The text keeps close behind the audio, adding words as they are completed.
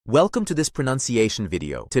Welcome to this pronunciation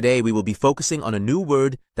video. Today we will be focusing on a new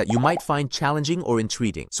word that you might find challenging or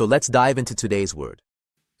intriguing. So let's dive into today's word.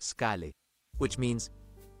 Scale, which means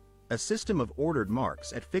a system of ordered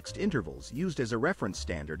marks at fixed intervals used as a reference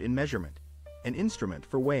standard in measurement, an instrument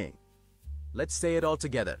for weighing. Let's say it all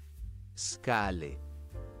together. Scale.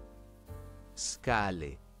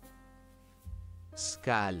 Scale.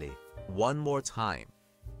 Scale. One more time.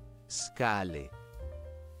 Scale.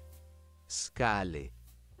 Scale.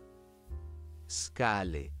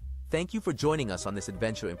 Scale. Thank you for joining us on this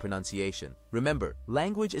adventure in pronunciation. Remember,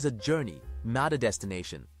 language is a journey, not a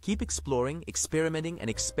destination. Keep exploring, experimenting, and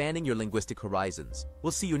expanding your linguistic horizons.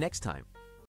 We'll see you next time.